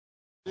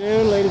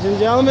Ladies and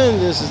gentlemen,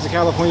 this is the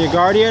California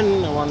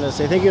Guardian. I wanted to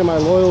say thank you to my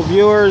loyal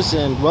viewers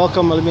and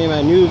welcome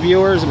my new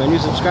viewers and my new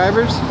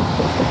subscribers.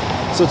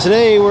 So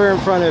today we're in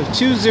front of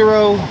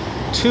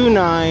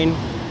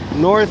 2029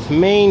 North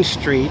Main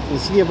Street in the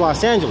city of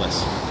Los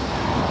Angeles.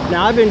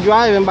 Now I've been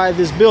driving by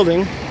this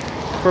building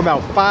for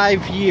about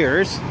 5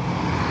 years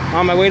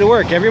on my way to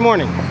work every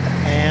morning,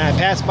 and I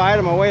pass by it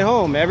on my way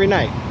home every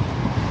night.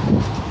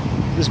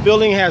 This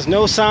building has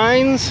no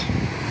signs,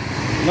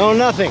 no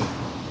nothing.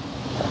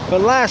 But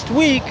last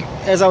week,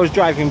 as I was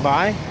driving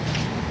by,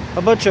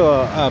 a bunch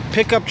of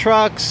pickup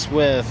trucks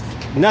with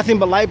nothing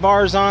but light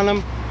bars on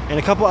them and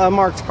a couple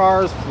unmarked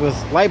cars with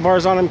light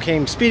bars on them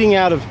came speeding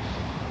out of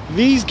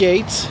these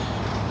gates.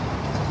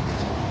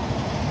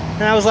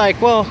 And I was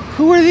like, well,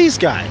 who are these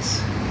guys?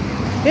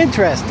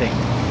 Interesting.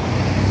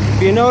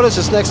 If you notice,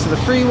 it's next to the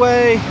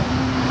freeway.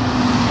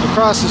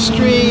 Across the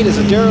street is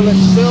a derelict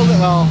building.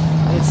 Well,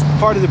 it's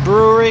part of the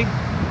brewery.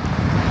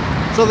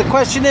 So the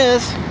question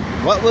is,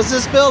 what was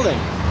this building?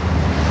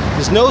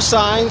 There's no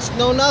signs,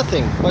 no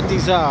nothing, but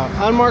these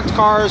unmarked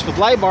cars with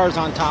light bars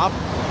on top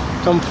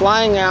come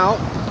flying out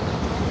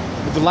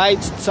with the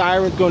lights,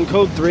 sirens going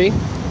code 3.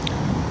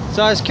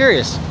 So I was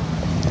curious,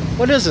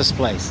 what is this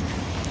place?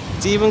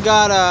 It's even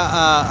got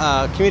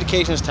a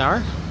communications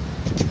tower.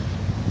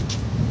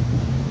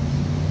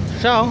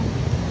 So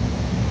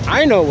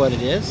I know what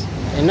it is,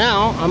 and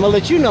now I'm gonna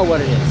let you know what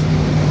it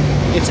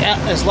is.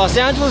 It's Los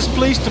Angeles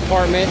Police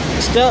Department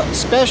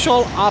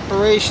Special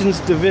Operations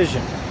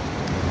Division.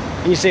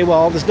 And you say,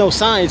 well, there's no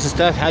signs and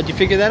stuff. How'd you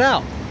figure that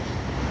out?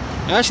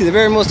 Actually, the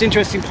very most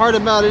interesting part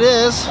about it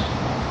is,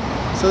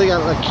 so they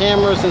got like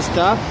cameras and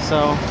stuff,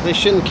 so they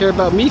shouldn't care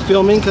about me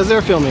filming because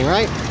they're filming,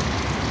 right?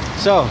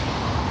 So,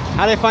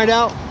 how did I find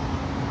out?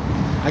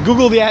 I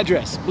Googled the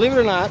address. Believe it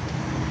or not,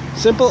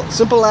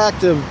 simple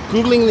act of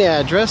Googling the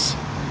address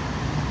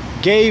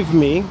gave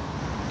me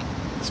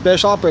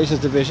Special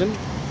Operations Division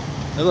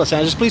of the Los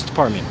Angeles Police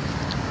Department.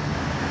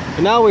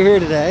 And now we're here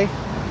today.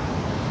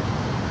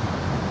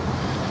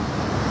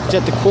 It's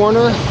at the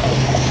corner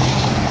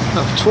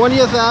of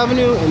 20th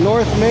Avenue and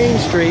North Main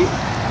Street,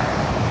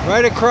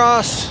 right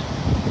across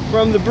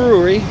from the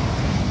brewery. It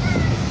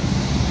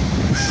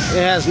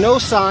has no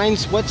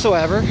signs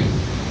whatsoever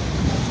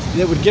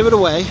that would give it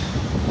away.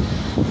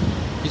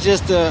 It's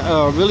just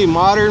a really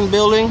modern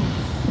building,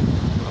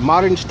 a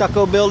modern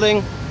stucco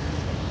building,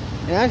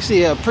 and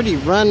actually a pretty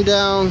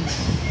rundown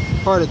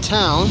part of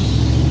town.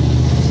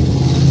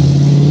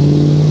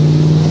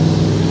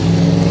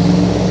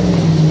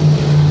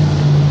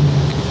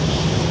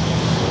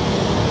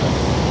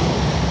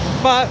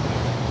 But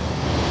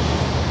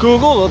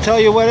Google will tell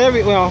you what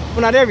well,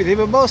 not everything,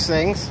 but most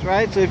things,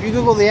 right? So if you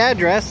Google the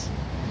address,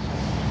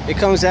 it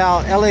comes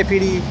out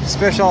LAPD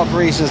Special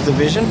Operations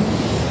Division.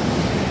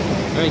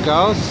 There it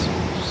goes.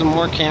 Some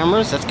more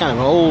cameras. That's kind of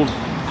an old,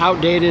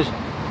 outdated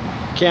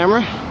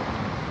camera.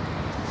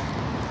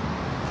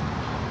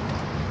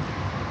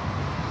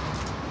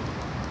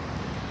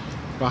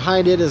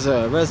 Behind it is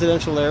a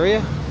residential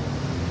area.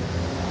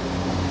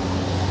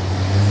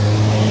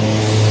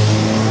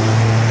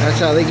 That's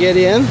how they get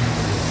in.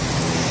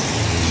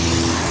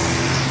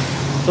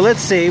 So let's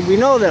see. We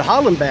know that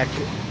Hollenbeck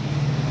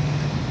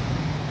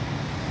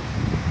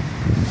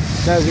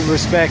doesn't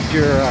respect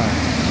your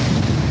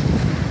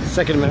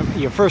Second Amendment,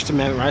 your First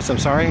Amendment rights. I'm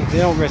sorry, they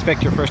don't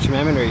respect your First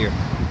Amendment or your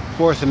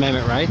Fourth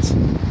Amendment rights.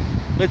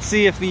 Let's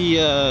see if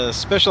the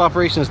Special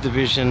Operations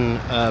Division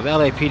of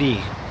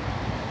LAPD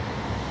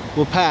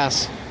will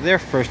pass their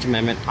First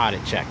Amendment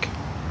audit check.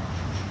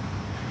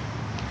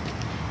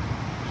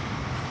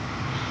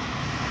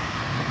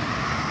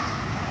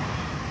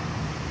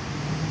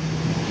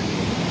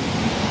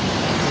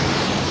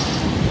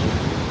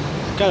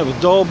 Kind of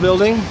a dull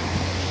building.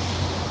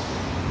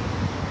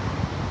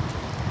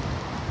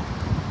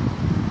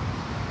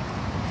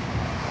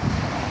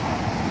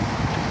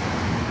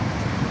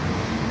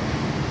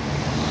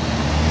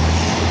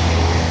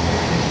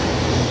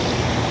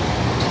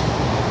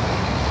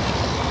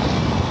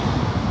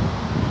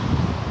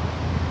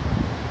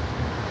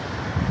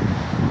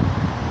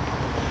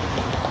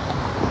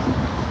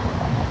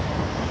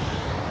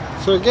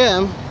 So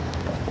again,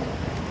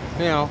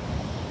 you know,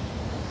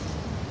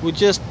 we're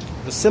just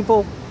a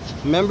simple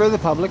member of the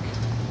public,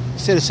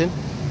 citizen,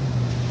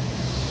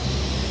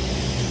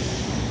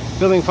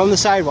 filming from the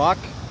sidewalk,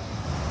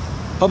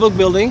 public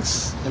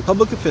buildings and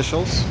public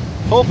officials,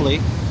 hopefully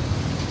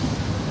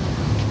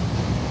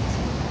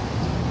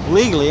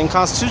legally and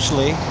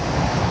constitutionally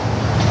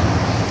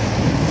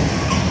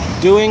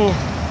doing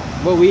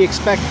what we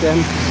expect them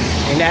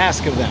and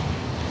ask of them.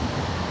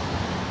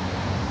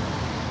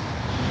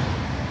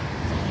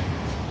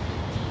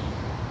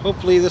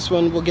 Hopefully this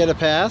one will get a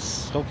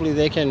pass. Hopefully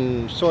they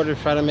can sort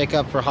of try to make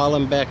up for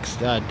Hollenbeck's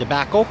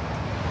debacle.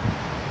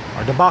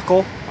 Or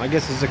debacle, I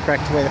guess is the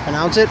correct way to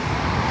pronounce it.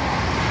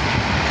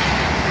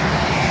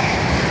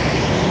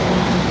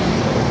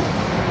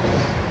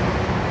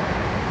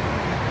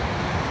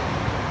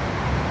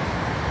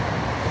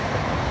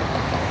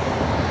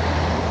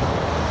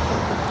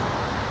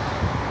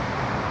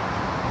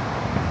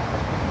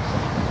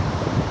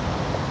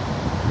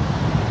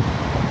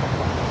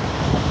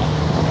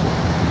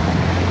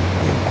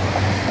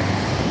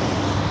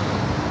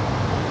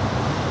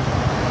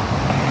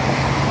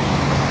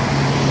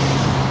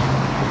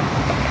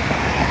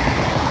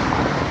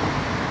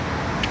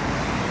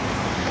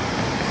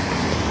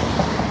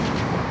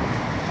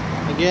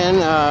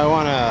 Again, I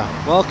want to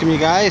welcome you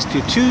guys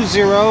to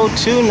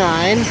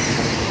 2029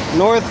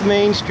 North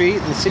Main Street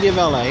in the city of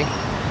LA.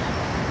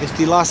 It's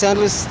the Los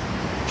Angeles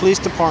Police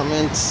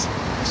Department's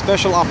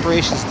Special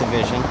Operations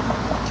Division.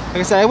 Like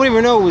I said, I wouldn't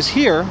even know it was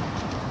here,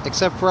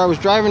 except for I was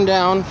driving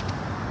down,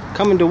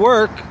 coming to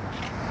work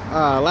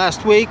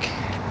last week,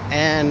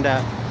 and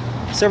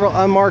several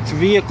unmarked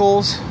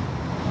vehicles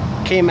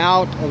came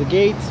out of the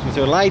gates with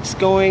their lights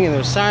going and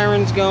their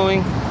sirens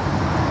going.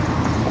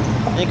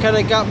 It kind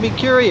of got me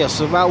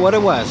curious about what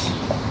it was.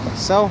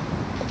 So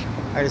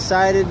I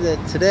decided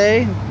that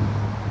today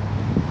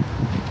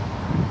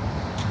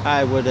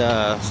I would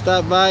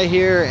stop by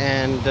here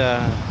and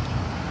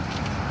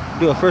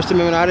do a First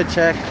Amendment audit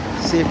check,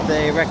 see if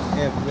they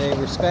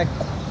respect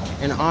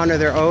and honor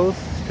their oath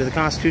to the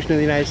Constitution of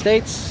the United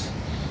States,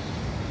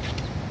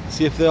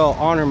 see if they'll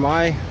honor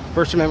my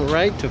First Amendment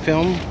right to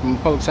film from a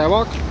public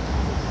sidewalk,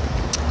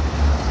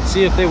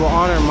 see if they will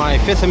honor my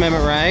Fifth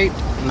Amendment right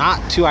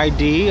not to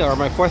ID, or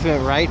my Fourth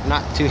Amendment right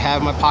not to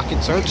have my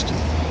pocket searched.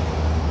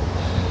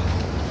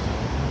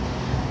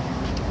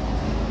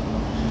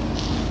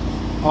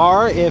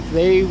 Or if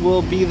they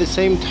will be the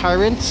same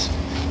tyrants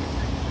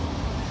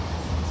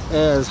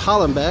as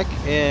Hollenbeck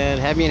and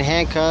have me in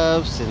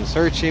handcuffs and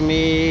searching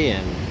me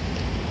and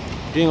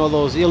doing all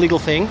those illegal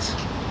things.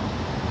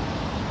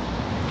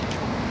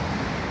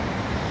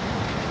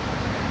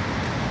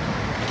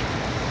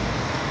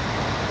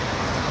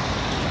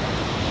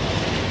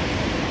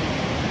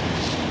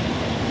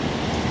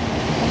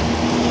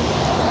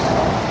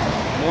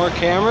 More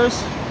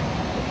cameras.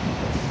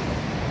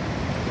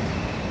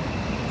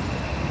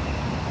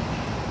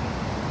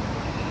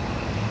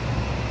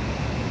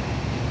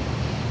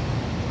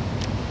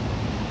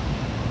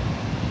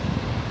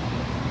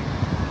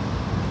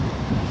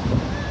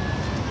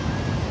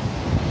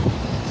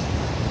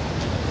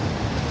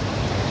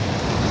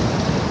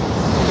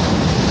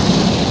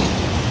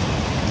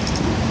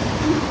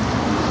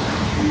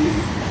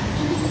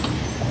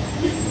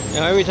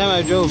 Now, every time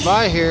I drove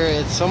by here,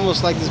 it's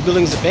almost like this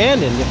building's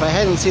abandoned. If I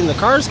hadn't seen the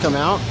cars come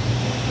out,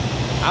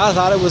 I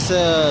thought it was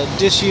a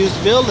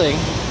disused building.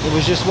 It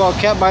was just well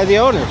kept by the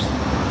owners.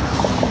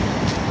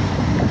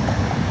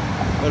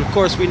 But of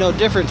course, we know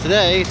different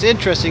today. It's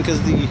interesting because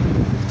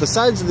the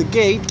sides of the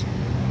gate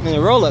and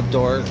the roll-up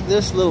door,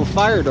 this little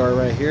fire door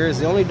right here is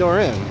the only door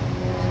in.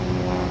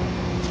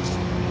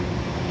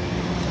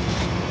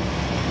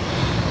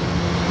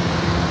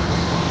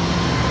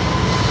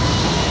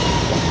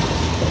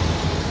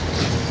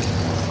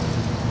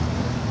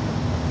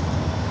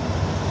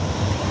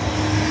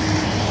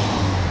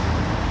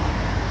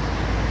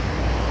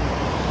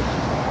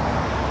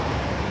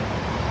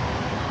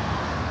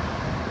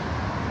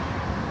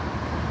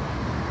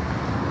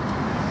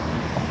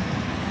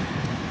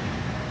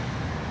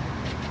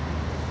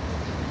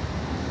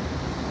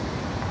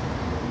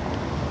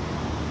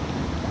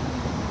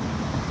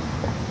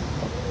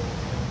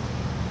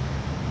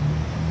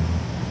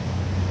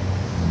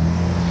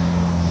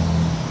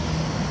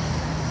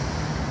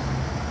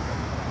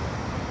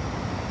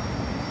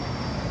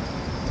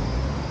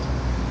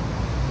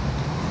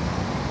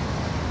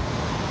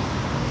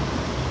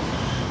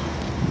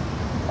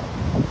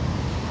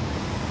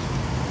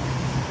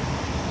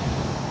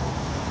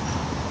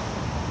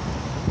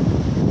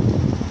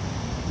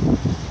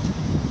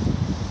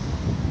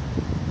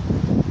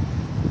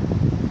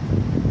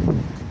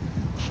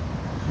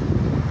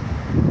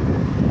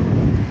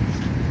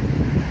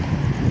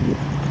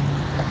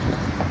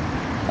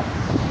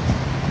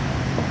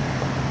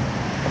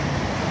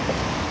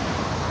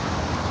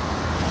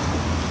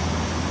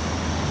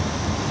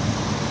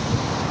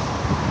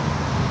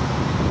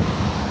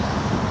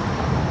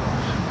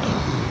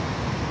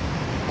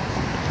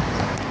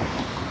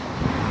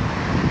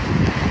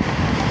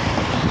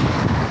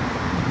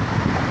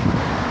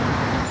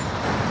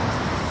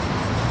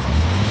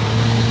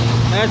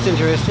 That's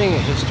interesting.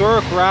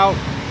 Historic Route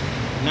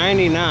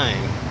 99.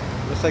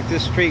 Looks like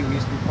this street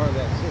used to be part of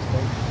that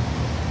system.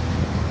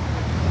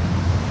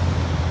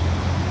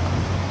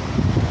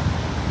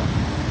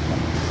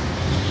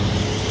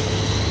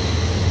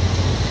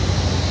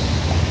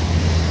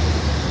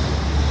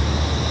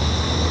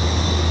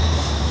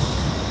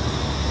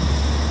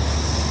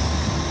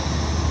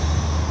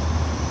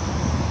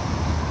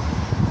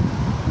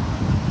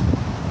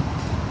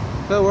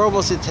 So we're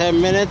almost at 10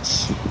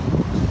 minutes.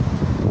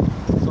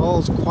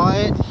 All's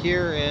quiet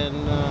here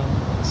in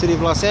the city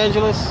of Los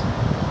Angeles.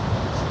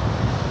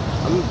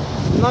 I'm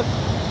not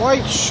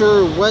quite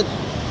sure what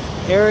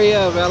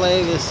area of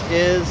LA this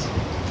is.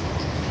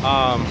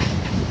 I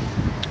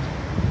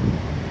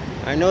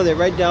know that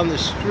right down the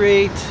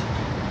street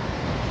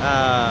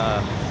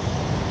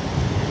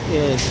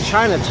is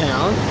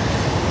Chinatown,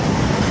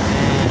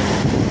 and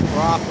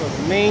we're off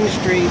of Main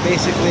Street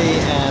basically,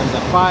 and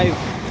the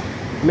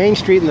Main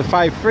Street and the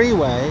 5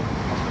 freeway.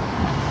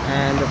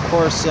 And of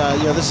course,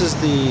 you know, this is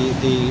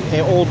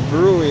the old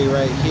brewery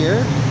right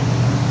here.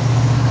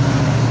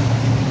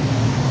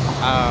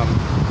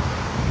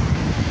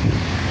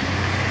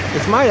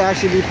 This might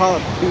actually be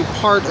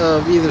part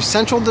of either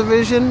Central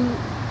Division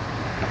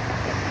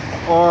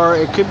or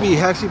it could be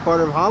actually part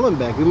of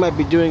Hollenbeck. We might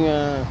be doing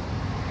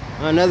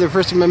another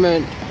First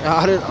Amendment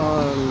audit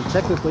on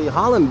technically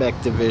Hollenbeck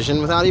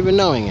Division without even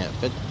knowing it.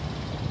 But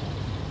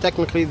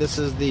technically this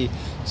is the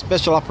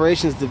Special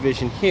Operations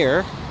Division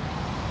here.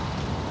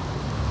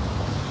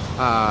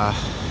 I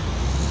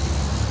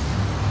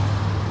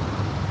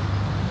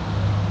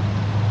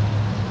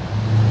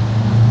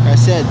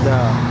said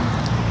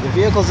the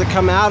vehicles that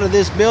come out of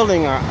this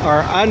building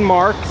are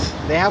unmarked.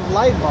 They have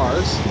light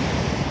bars.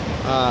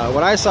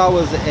 What I saw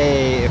was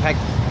in fact,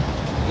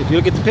 if you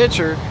look at the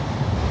picture,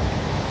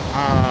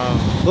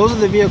 those are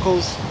the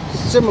vehicles,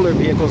 similar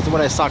vehicles to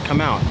what I saw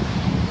come out,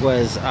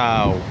 was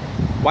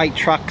white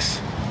trucks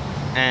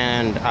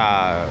and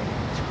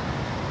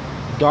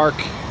dark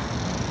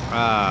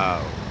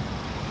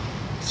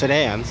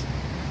sedans.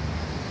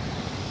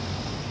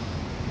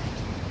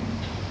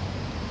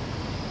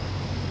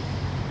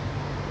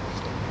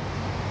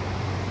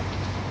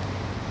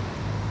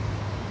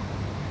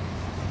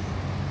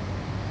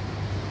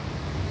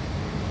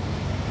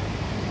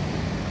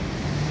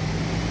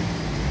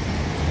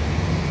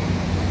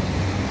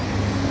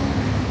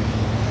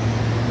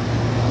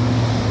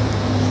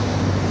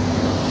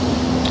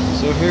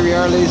 So here we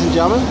are, ladies and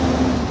gentlemen,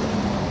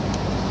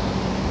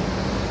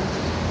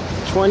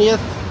 20th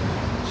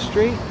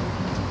Street,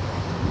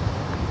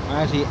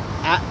 actually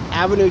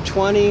Avenue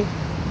 20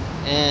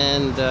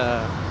 and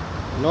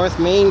North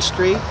Main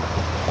Street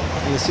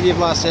in the city of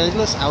Los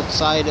Angeles,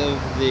 outside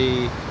of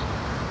the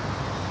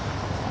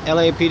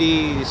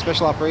LAPD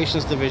Special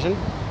Operations Division.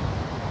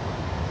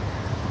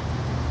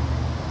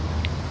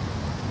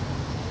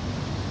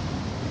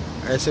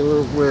 I say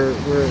we're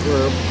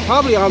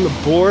probably on the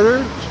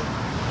border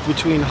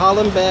between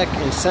Hollenbeck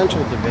and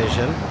Central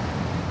Division.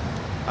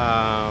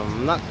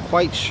 I'm not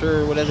quite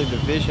sure what other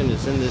division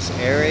is in this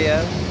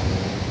area.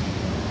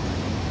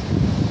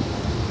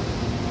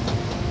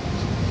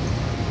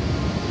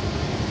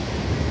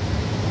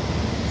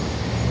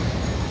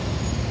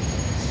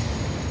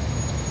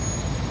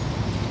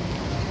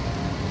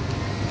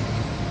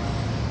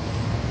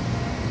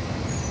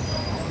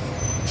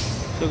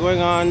 So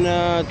going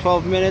on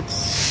 12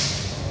 minutes,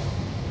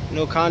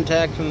 no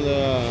contact from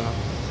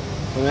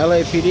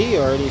LAPD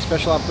or any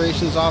special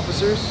operations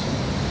officers.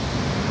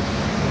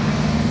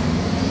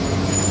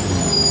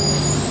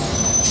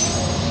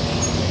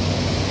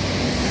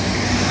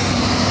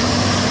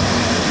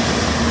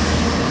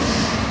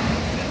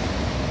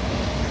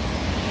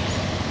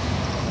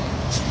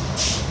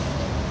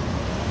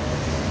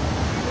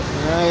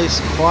 Nice,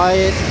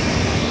 quiet.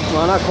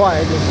 Well, not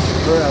quiet.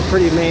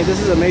 This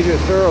is a major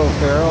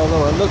thoroughfare,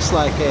 although it looks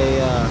like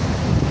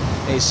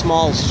a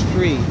small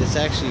street. It's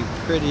actually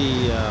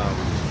pretty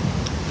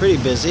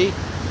busy.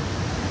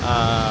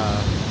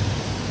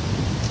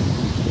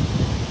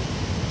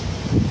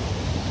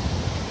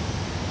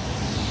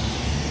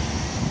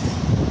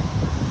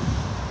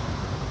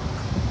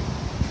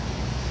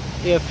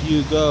 If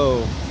you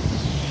go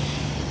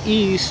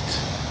east,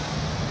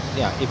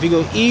 if you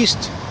go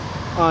east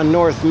on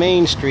North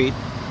Main Street,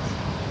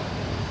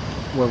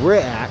 where we're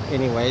at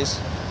anyways,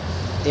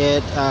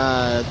 it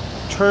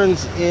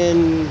turns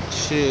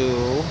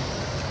into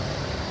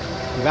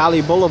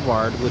Valley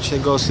Boulevard, which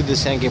then goes through the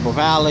San Gabriel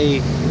Valley,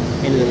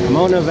 into the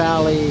Pomona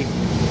Valley,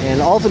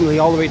 and ultimately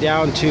all the way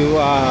down to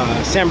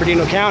San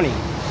Bernardino County.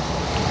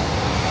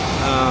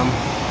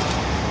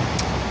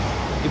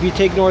 If you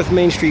take North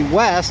Main Street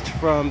west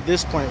from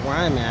this point where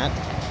I'm at,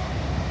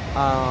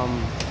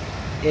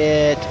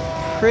 it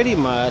pretty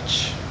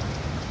much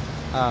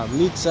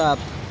meets up.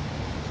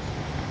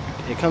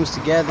 It comes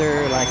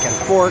together like a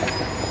fork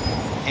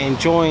and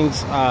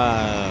joins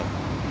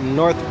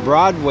North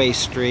Broadway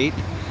Street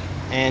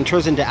and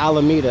turns into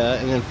Alameda,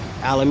 and then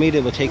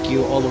Alameda will take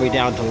you all the way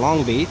down to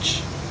Long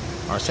Beach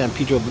or San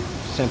Pedro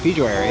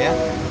area.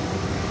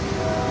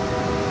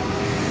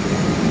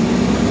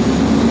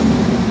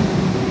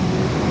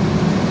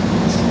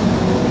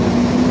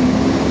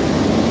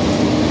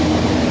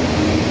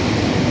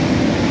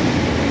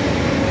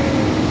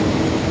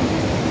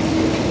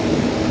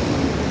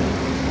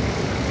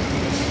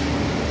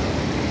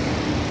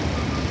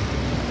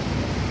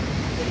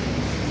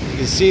 You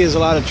can see there's a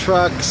lot of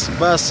trucks,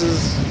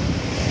 buses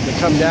that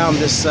come down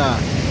this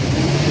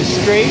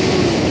street.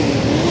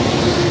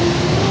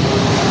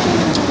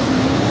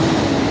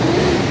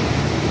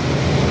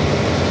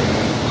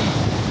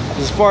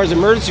 As far as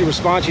emergency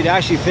response, you'd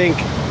actually think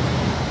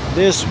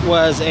this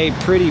was a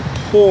pretty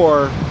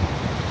poor,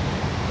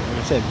 like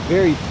I said,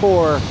 very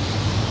poor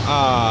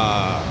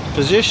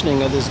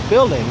positioning of this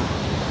building.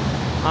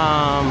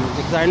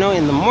 Because I know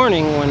in the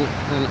morning when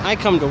I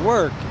come to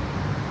work,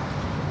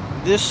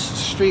 this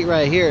street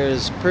right here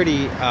is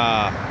pretty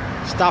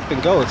stop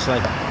and go. It's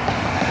like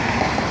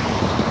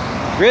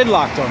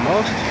gridlocked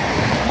almost.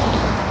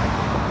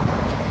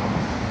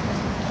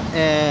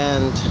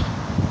 And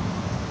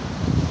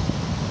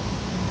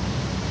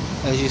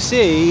as you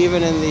see,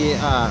 even in the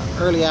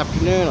early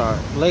afternoon or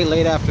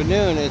late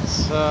afternoon,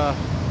 it's a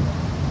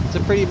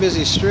pretty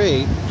busy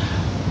street.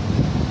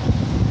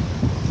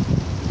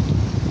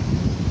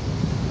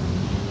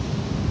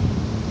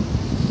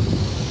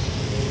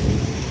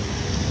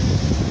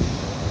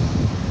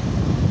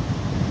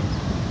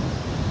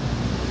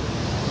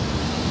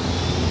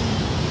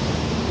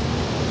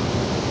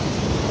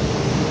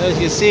 As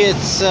you see,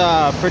 it's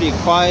pretty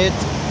quiet.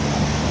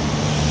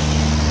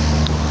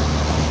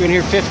 Been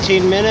here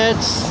 15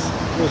 minutes.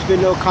 There's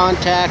been no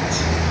contact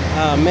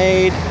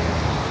made.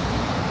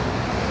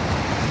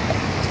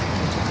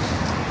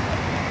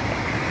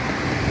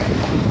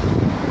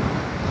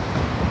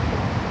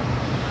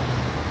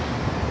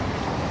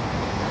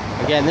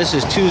 Again, this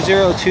is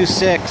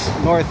 2026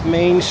 North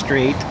Main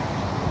Street,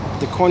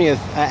 the corner of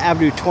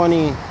Avenue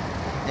 20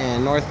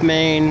 and North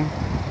Main.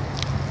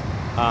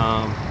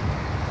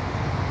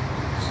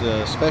 It's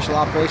the Special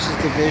Operations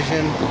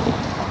Division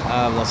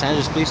of Los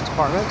Angeles Police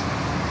Department.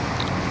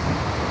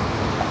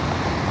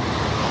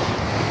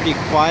 Pretty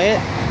quiet.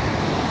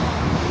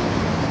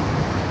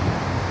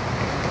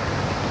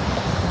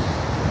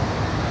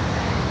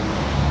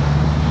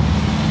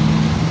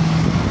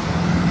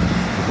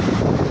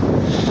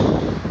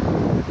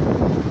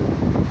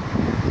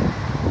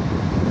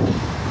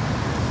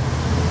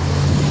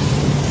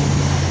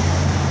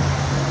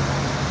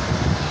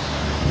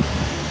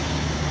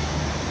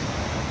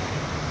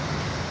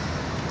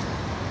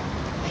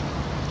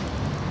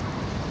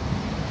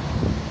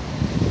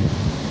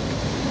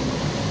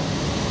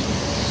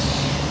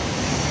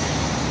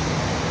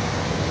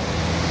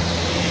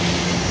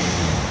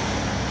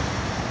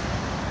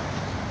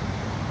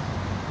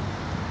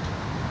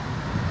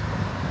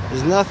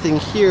 There's nothing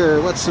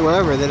here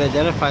whatsoever that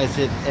identifies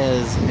it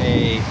as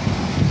a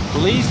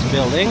police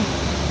building.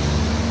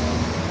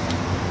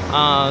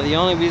 The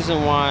only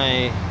reason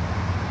why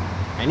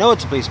I know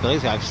it's a police building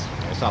is I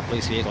saw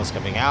police vehicles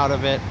coming out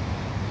of it.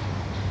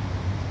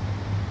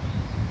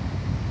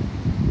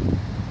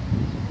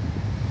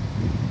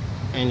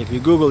 And if you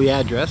Google the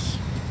address,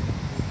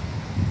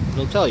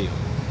 it'll tell you.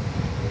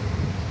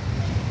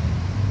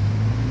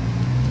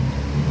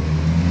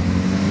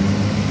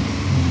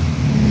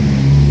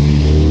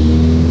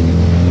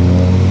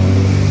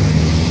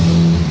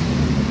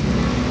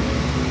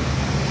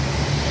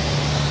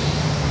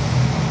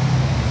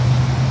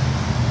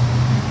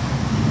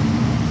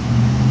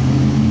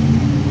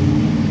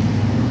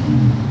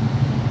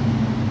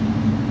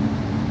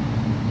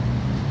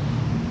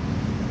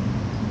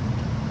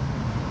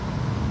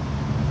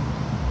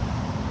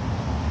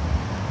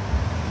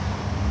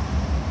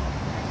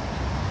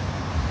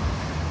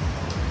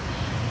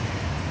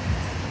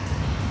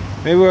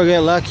 Maybe we'll get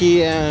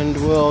lucky and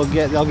they'll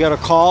get a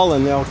call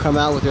and they'll come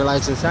out with their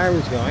lights and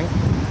sirens going.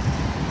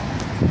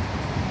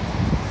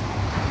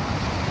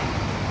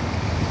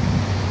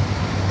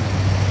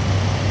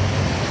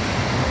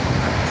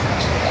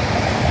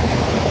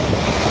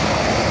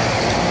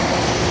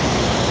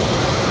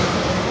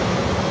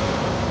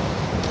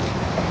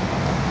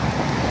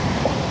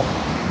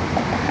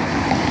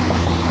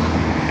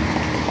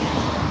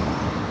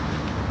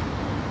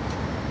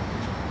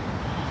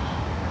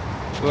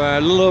 We're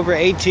a little over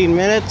 18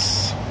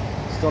 minutes,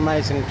 still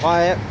nice and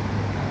quiet.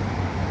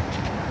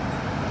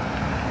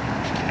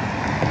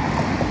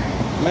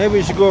 Maybe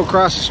we should go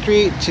across the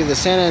street to the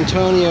San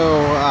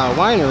Antonio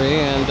winery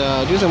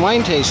and do some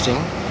wine tasting.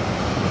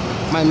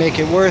 Might make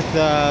it worth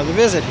the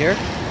visit here.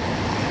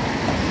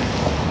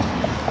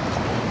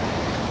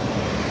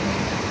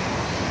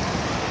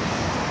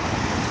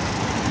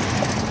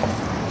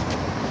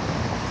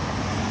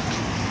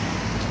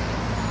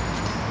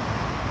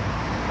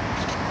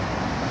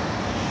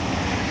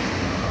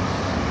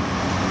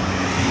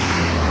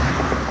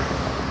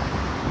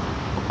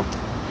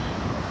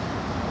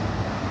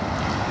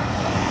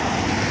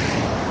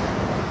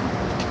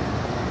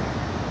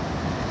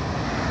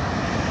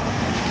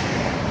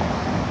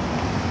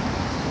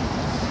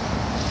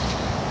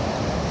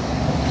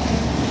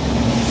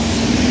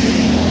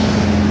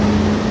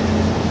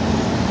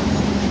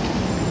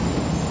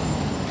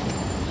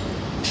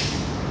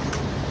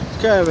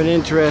 Kind of an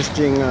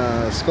interesting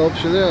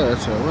sculpture there.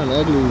 That's an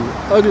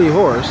ugly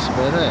horse,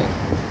 but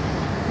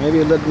hey, maybe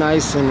it looked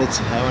nice when it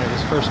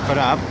was first put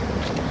up.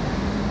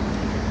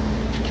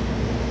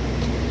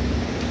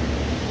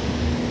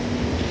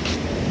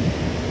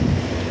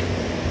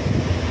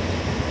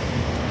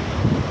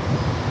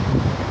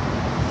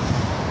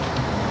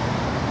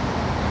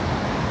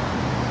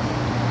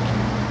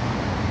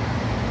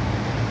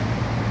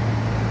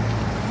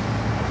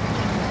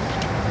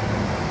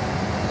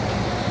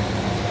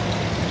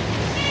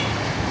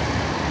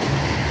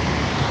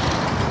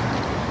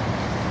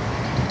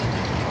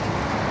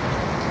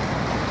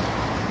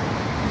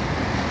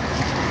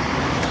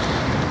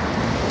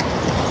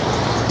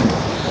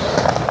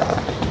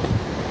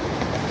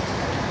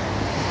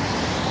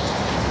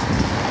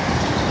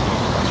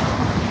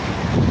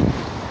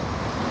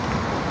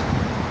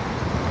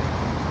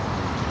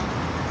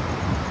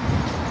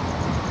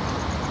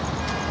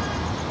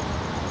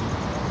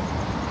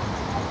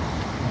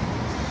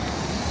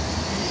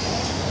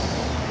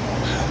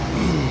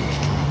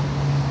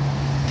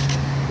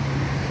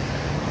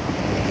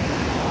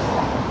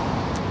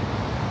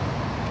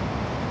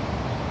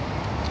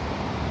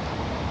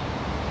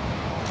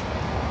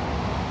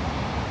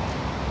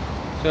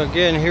 So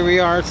again, here we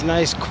are. It's a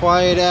nice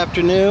quiet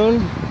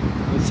afternoon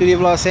in the city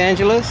of Los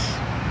Angeles.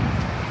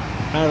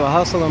 Kind of a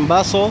hustle and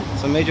bustle.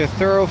 It's a major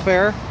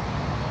thoroughfare.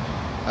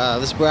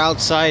 We're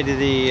outside of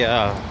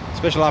the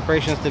Special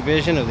Operations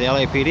Division of the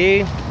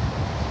LAPD.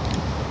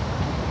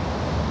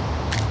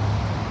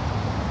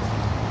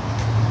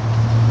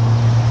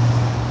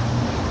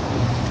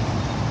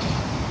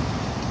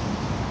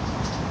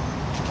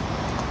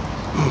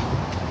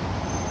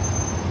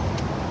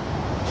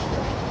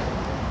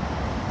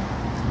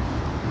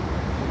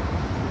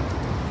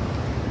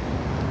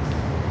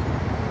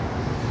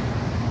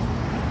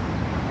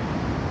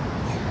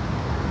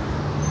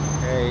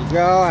 There you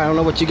go. I don't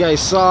know what you guys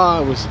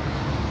saw. It was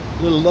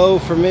a little low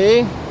for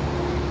me.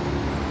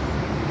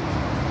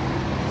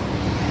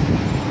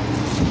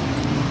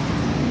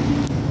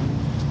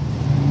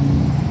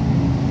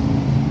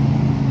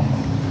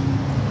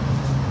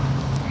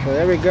 So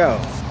there we go.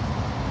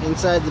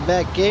 Inside the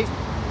back gate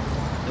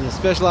of the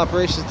Special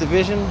Operations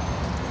Division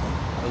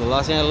of the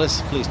Los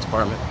Angeles Police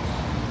Department.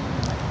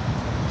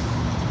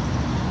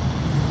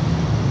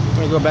 I'm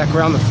going to go back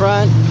around the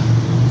front.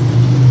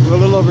 We're a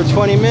little over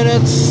 20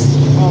 minutes,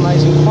 all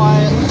nice and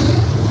quiet.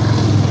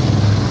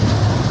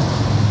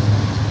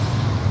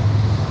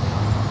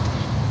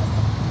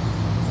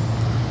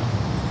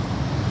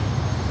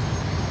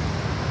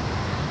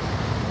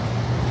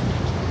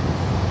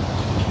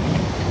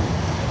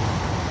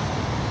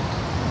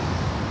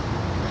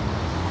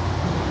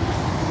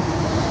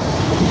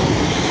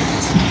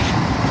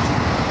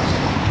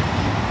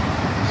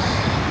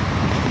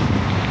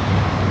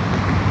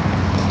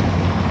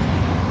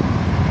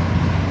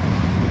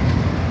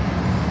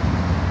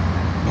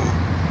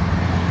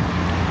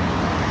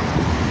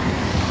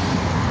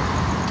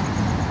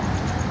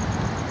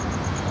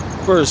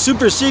 For a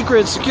super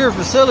secret secure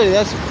facility,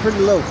 that's a pretty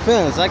low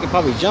fence. I could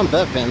probably jump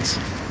that fence.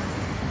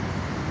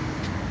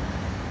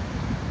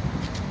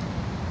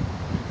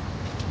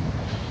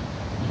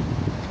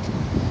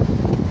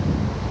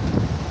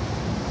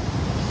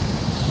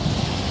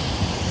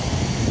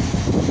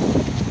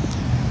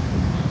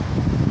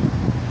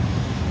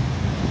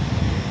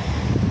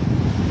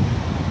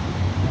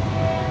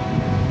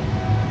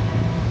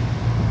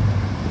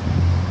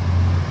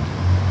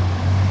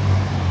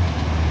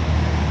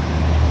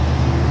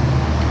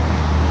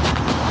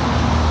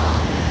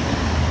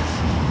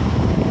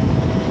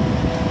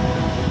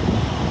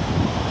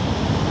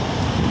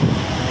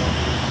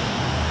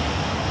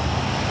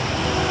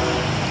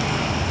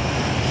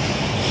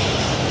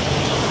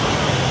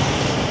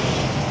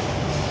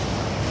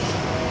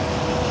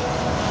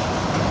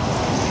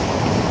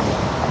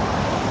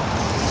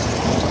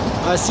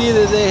 I see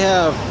that they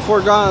have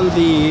foregone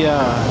the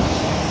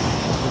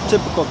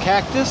typical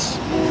cactus.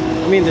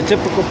 I mean the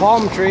typical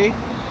palm tree.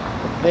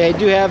 They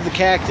do have the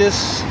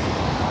cactus.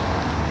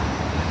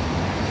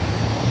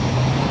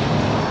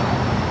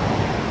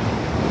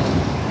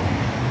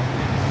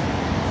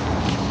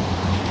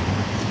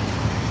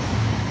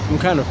 Some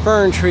kind of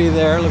fern tree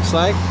there, it looks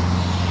like.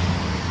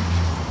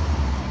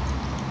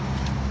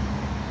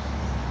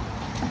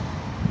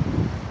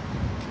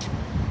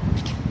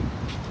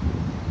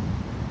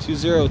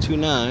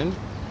 .2029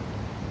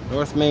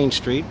 North Main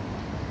Street,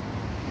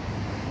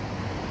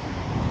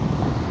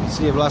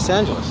 City of Los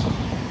Angeles.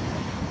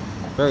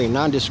 Very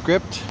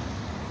nondescript,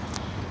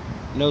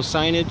 no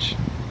signage,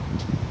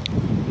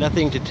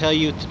 nothing to tell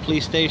you it's a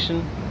police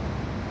station.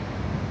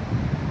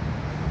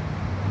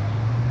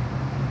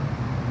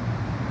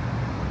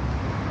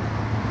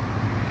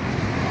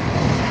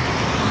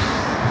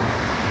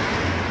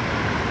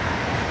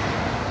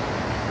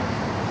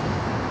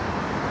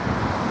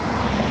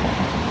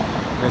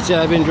 Like I said,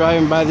 I've been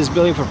driving by this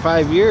building for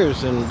 5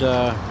 years, and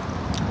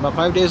about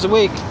 5 days a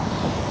week.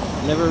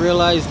 Never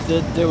realized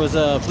that there was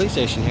a police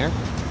station here.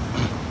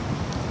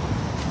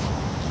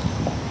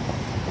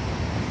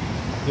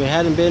 If it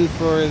hadn't been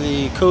for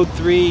the Code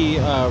 3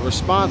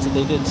 response that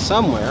they did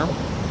somewhere,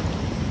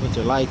 with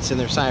their lights and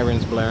their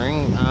sirens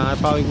blaring, I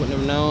probably wouldn't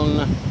have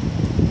known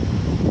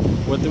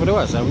what it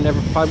was. I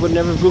probably would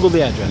never have Googled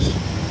the address.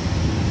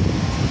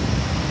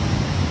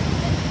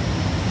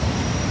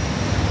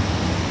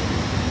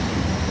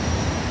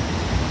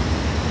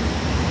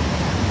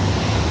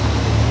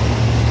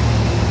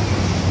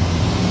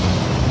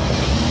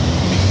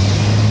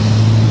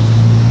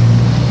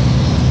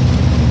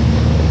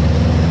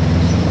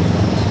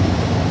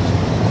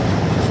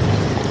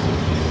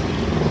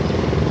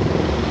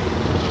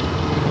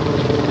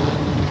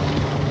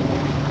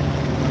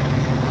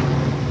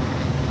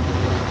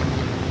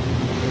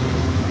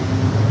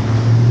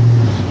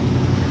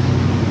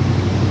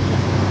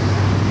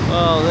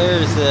 Well,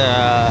 there's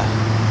the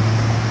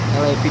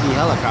LAPD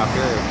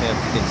helicopter, if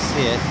you can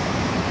see it.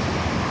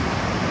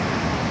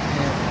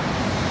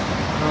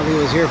 I don't think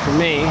it was here for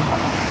me.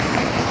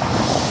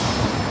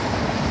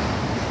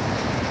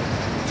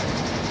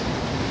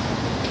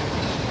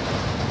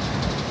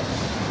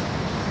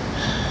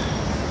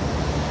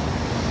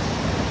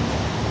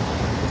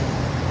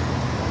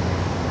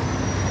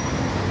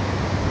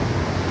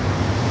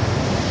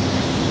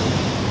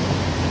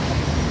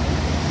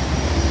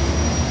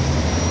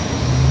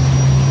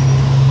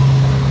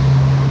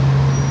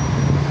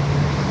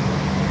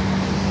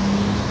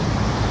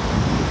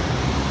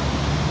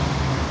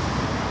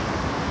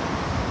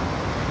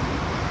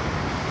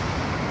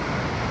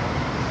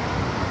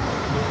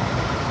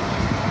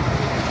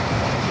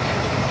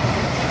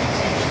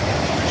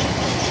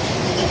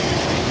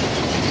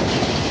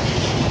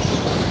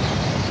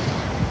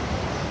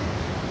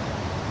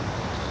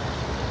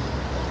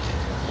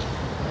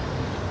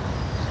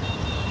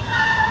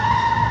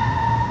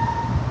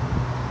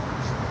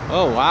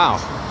 Wow.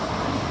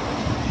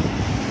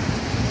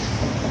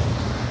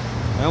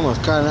 I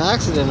almost got an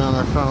accident on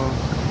our phone.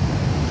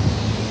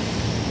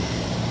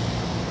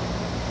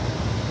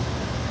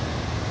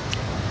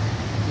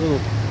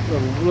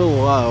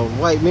 Little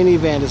white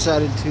minivan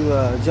decided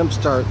to jump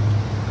start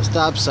a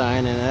stop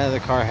sign, and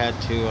another car had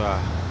to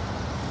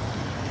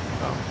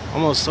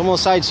almost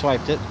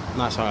sideswiped it.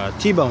 Not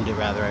T-boned it,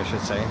 rather, I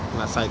should say.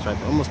 Not sideswiped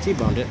it, almost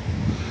T-boned it.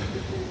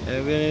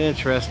 It's been an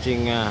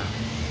interesting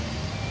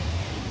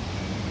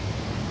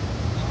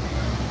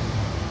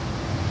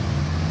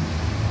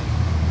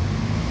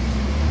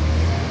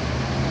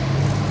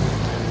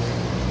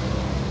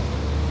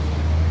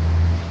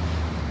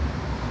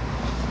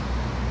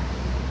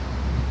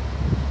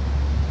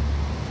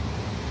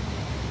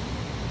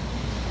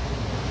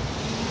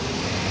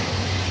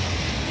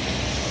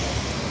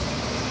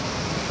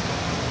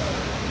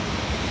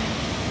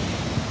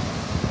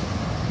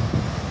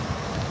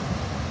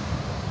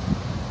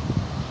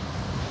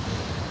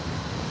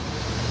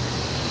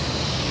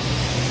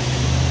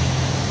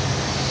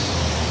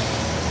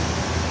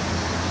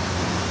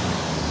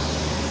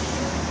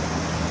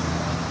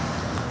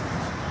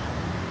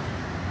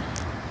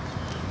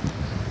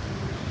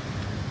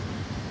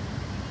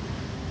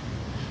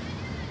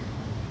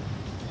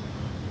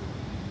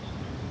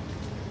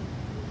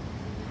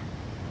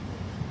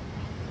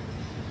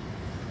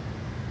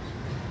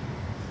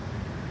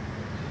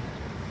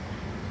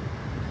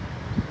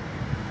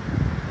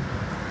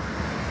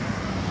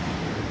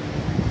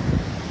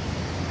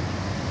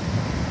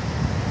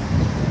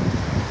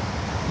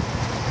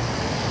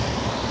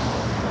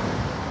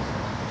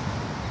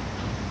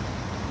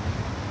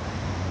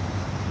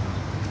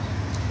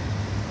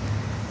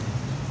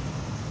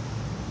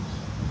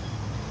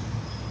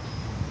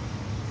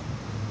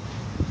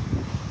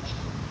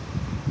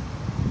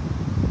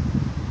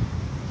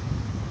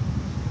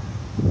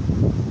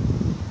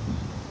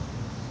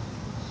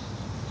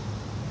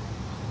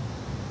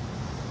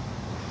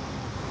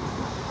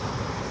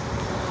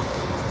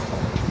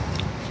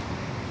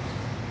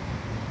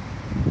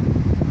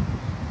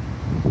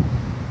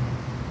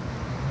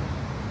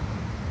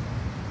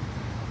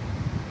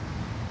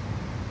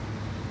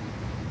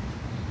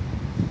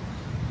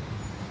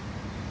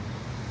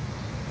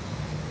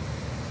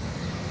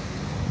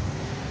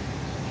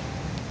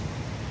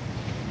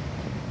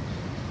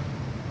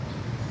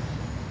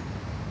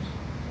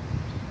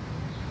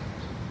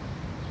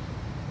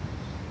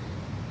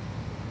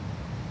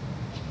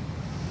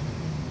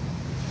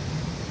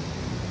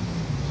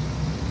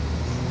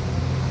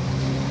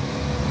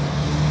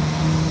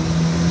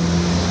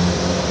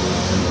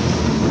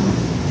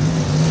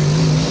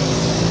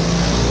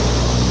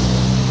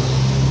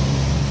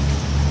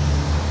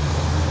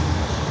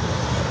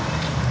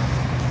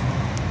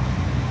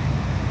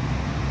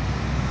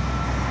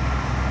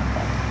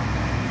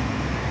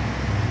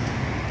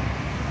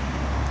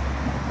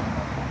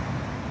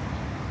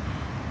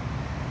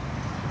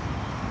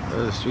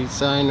There's a street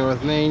sign,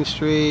 North Main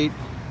Street.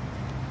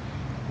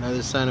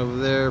 Another sign over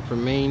there for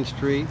Main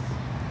Street.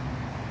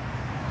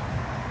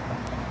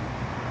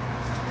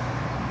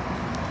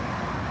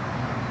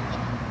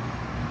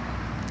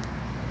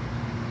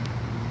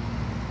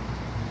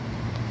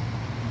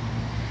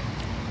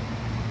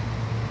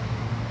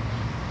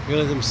 You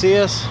let them see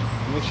us.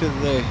 Make sure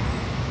that they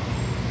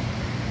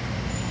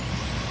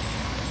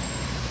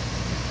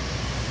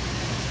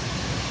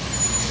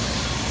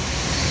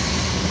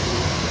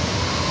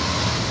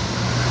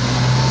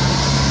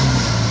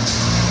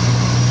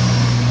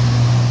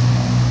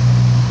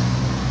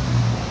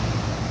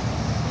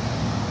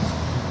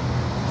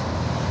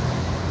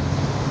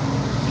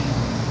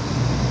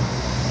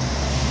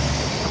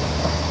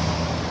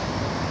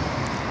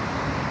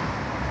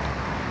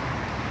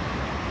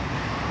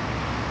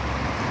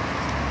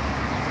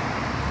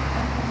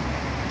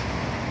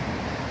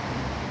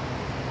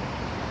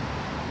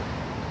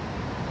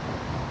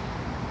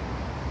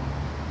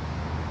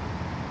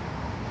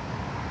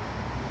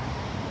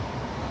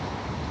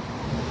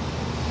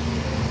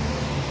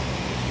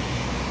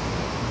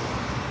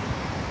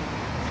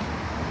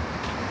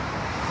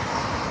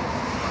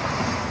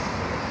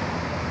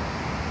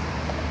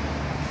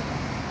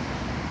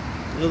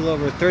a little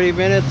over 30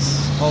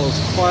 minutes, all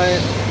is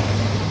quiet.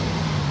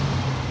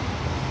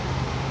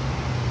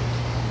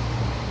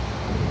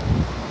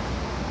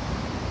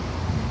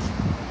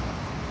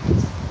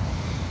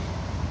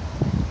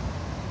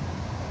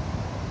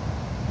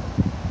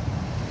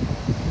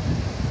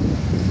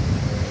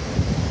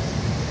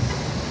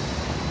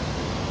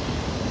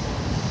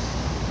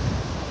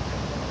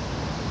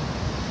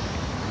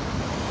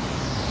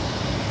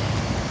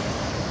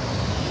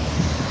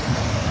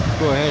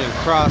 Go ahead and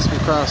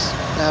cross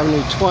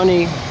Avenue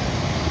 20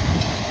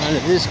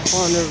 onto this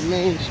corner of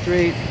Main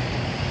Street.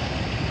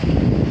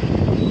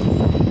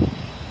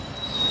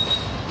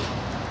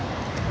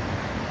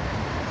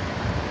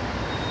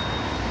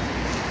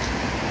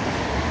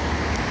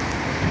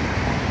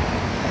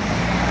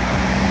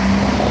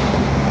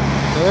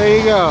 There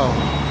you go.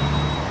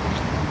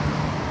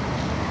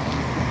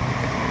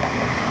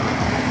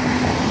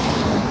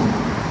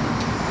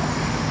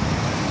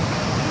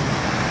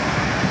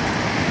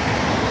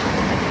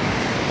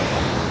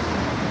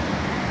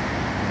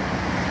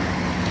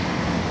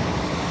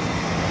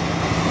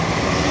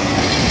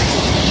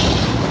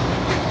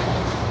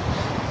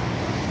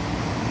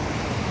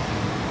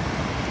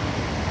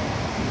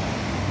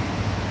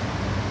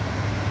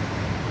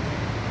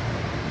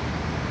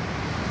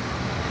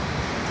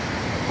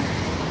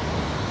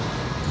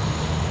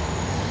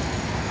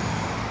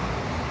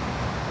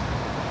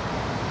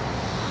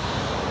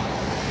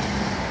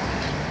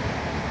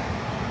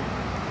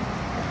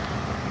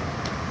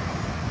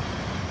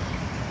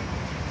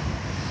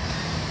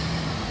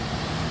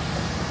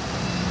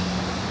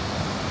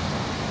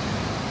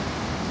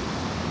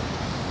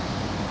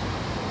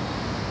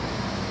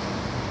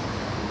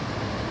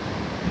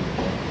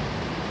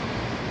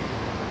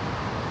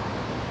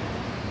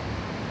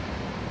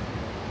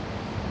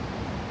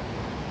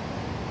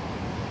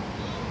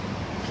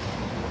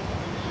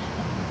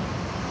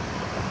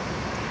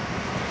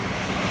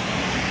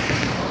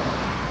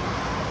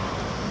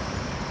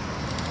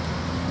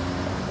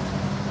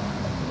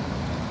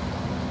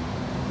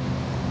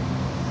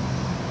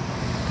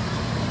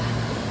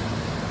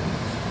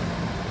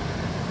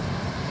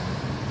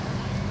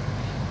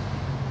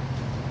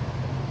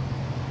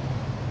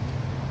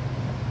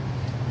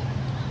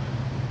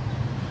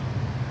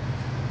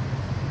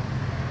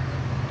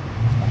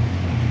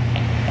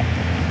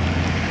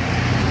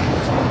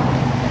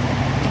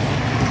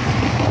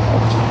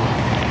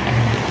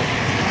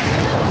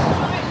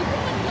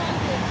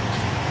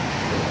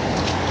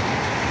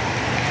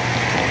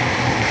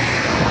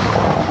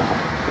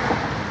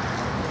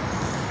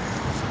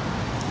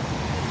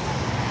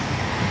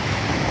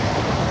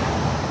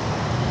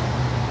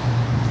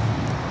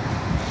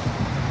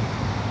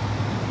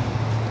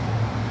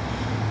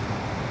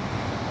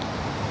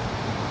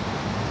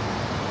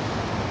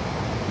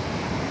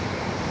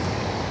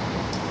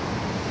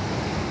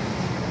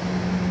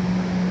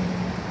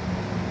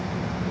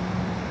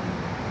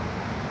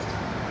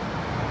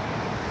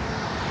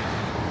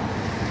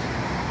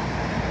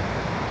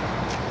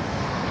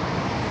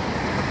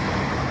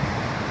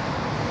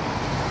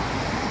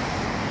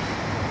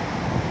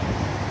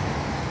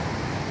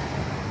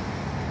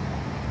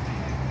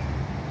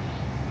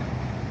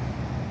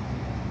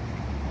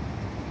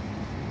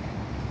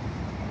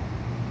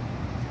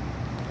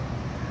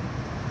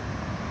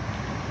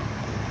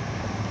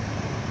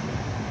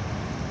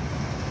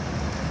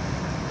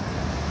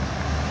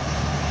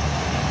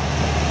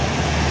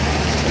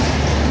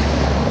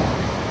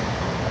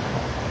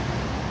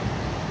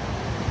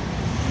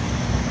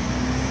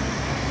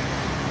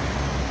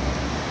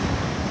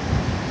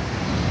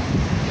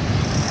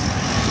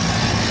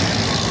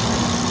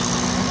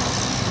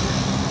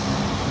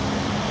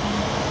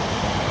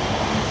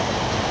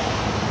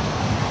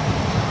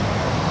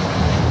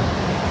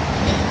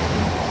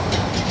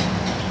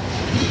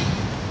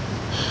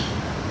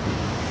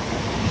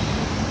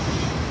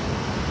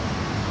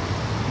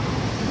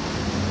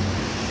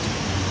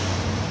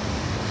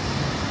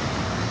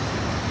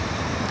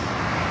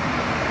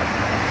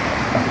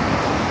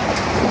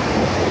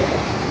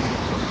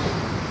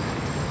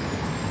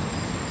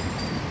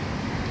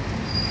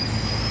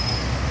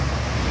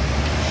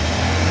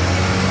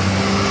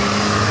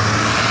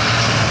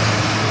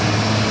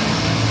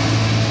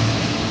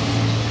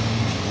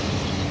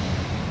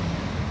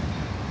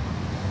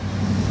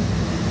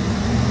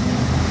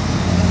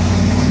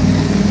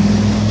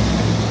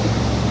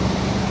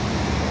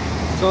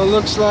 So it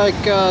looks like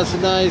it's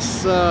a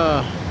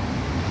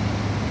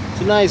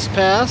nice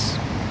pass.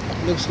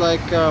 Looks like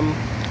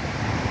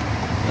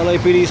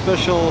LAPD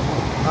Special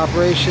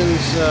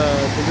Operations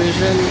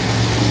Division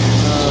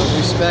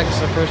respects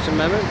the First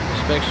Amendment,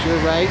 respects your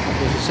right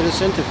as a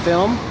citizen to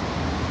film,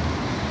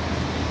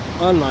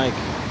 unlike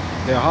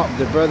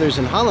their brothers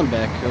in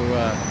Hollenbeck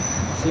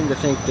who seem to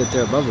think that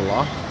they're above the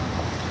law.